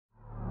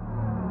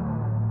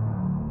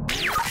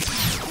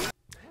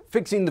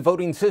Fixing the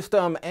voting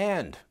system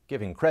and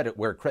giving credit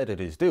where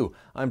credit is due.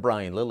 I'm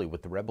Brian Lilly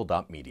with the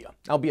Rebel.media.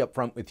 I'll be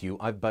upfront with you.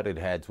 I've butted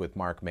heads with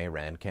Mark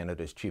Mayrand,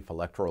 Canada's Chief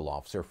Electoral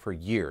Officer, for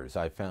years.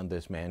 I've found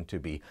this man to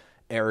be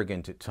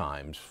arrogant at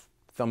times,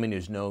 thumbing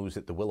his nose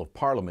at the will of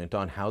Parliament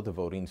on how the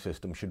voting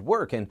system should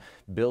work and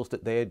bills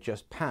that they had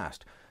just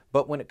passed.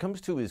 But when it comes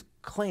to his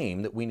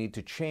claim that we need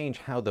to change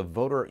how the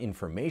voter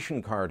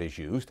information card is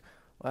used,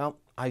 well,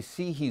 I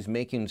see he's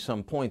making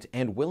some points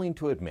and willing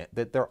to admit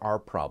that there are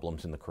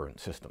problems in the current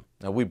system.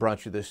 Now, we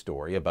brought you this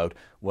story about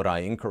what I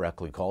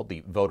incorrectly called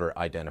the voter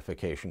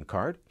identification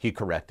card. He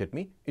corrected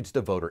me. It's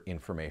the voter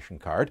information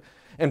card.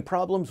 And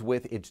problems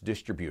with its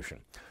distribution.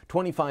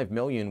 25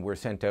 million were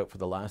sent out for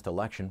the last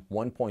election.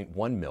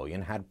 1.1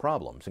 million had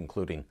problems,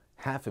 including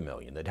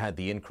 500,000 that had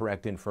the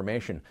incorrect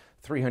information,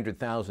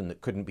 300,000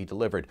 that couldn't be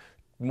delivered,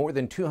 more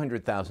than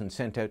 200,000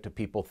 sent out to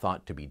people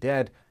thought to be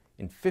dead,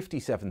 and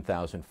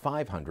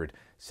 57,500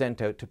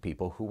 sent out to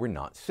people who were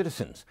not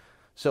citizens.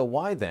 So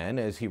why then,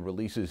 as he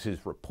releases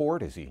his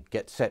report, as he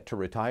gets set to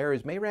retire,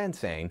 is Mayrand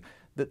saying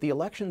that the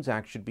Elections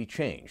Act should be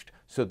changed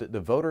so that the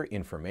voter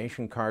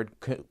information card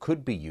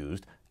could be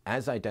used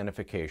as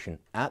identification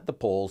at the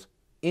polls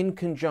in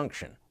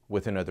conjunction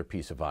with another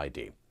piece of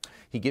ID?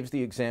 He gives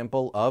the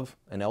example of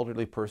an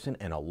elderly person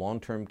in a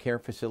long-term care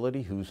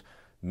facility whose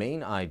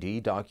main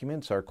ID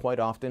documents are quite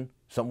often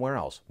somewhere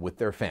else with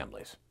their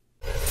families.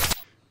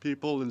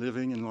 People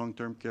living in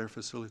long-term care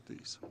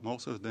facilities,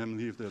 most of them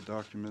leave their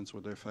documents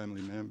with their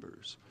family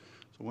members.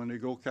 So when they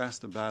go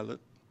cast a ballot,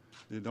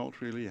 they don't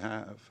really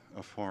have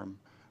a form,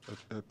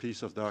 a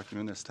piece of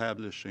document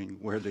establishing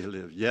where they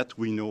live. Yet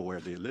we know where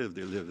they live.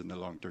 They live in the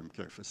long-term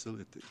care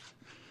facility.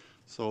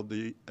 So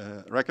the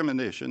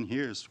recommendation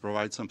here is to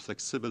provide some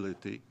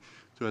flexibility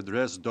to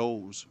address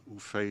those who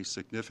face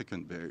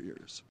significant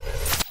barriers.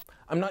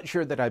 I'm not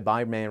sure that I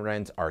buy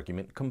Mayrand's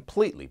argument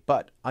completely,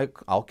 but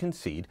I'll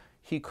concede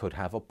he could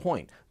have a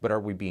point. But are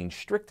we being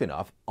strict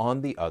enough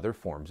on the other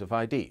forms of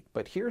ID?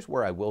 But here's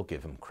where I will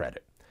give him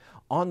credit.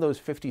 On those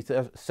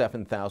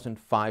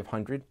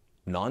 57,500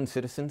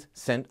 non-citizens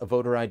sent a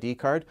voter ID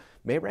card,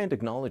 Mayrand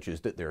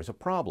acknowledges that there's a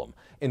problem.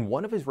 And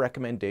one of his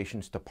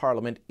recommendations to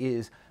Parliament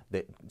is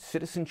that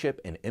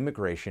citizenship and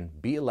immigration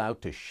be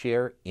allowed to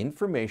share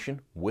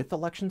information with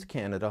Elections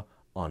Canada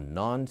on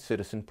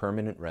non-citizen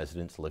permanent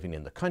residents living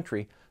in the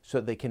country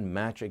so they can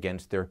match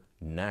against their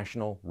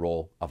national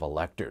roll of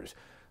electors,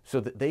 so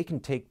that they can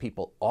take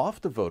people off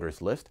the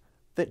voters list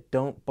that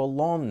don't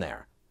belong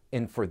there.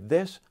 And for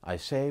this, I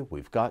say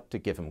we've got to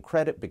give him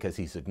credit because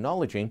he's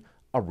acknowledging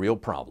a real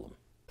problem.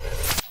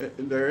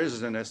 There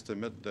is an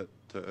estimate that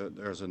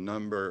there's a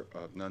number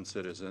of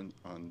non-citizens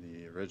on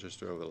the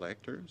register of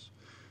electors,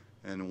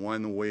 and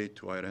one way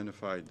to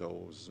identify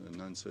those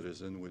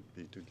non-citizens would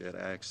be to get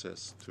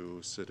access to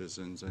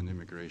citizens and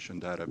immigration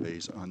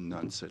database on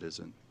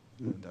non-citizens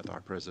that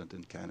are present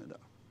in Canada.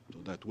 So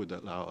that would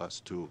allow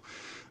us to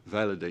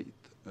validate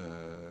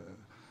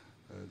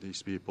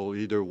these people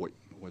either way,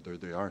 whether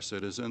they are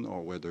citizen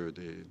or whether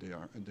they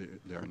are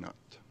not.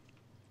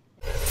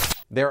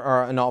 There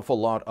are an awful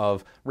lot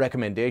of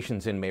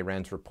recommendations in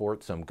Mayrand's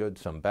report, some good,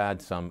 some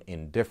bad, some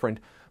indifferent,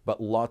 but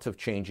lots of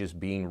changes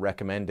being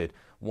recommended.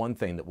 One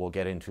thing that we'll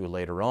get into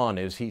later on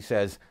is he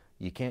says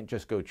you can't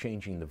just go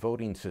changing the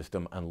voting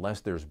system unless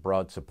there's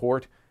broad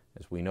support.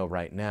 As we know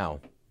right now,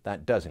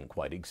 that doesn't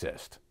quite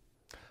exist.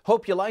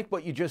 Hope you liked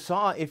what you just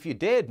saw. If you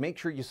did, make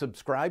sure you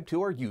subscribe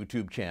to our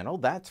YouTube channel.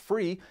 That's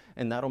free,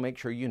 and that'll make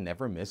sure you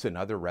never miss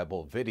another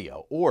Rebel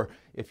video. Or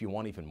if you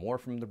want even more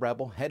from The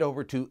Rebel, head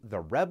over to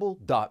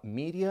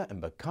therebel.media and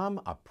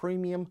become a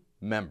premium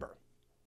member.